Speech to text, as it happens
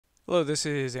Hello, this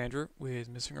is Andrew with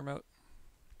Missing Remote.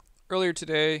 Earlier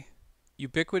today,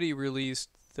 Ubiquiti released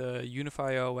the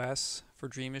UniFi OS for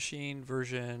Dream Machine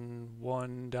version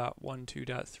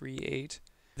 1.12.38.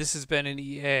 This has been in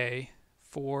EA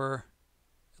for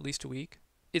at least a week.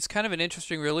 It's kind of an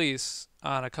interesting release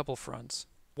on a couple fronts.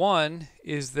 One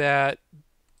is that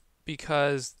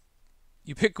because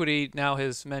Ubiquiti now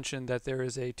has mentioned that there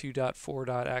is a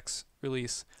 2.4.x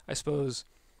release, I suppose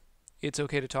it's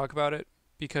okay to talk about it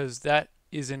because that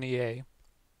is in EA.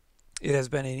 It has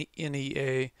been in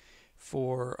EA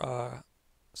for a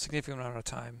significant amount of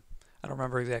time. I don't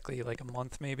remember exactly, like a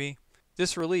month maybe.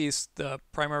 This release, the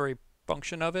primary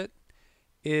function of it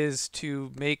is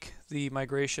to make the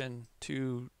migration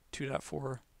to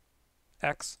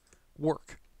 2.4x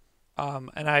work.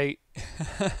 And I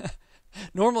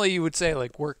normally you would say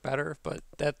like work better, but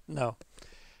no,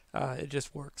 it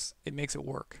just works. It makes it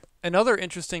work. Another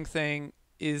interesting thing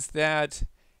is that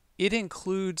it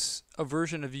includes a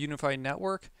version of UniFi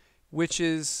Network which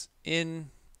is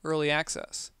in early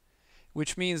access,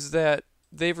 which means that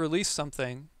they've released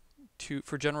something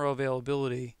for general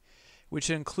availability which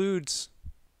includes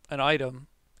an item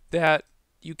that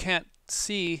you can't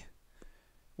see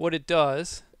what it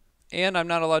does, and I'm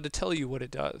not allowed to tell you what it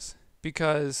does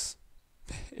because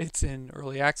it's in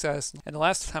early access. And the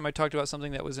last time I talked about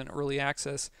something that was in early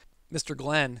access, Mr.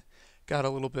 Glenn got a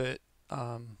little bit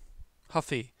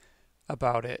huffy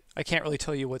about it. I can't really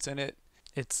tell you what's in it.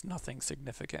 It's nothing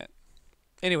significant.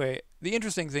 Anyway, the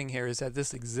interesting thing here is that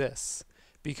this exists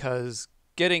because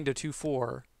getting to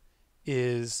 2.4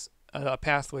 is a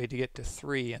pathway to get to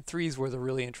 3, and 3 is where the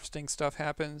really interesting stuff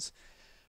happens.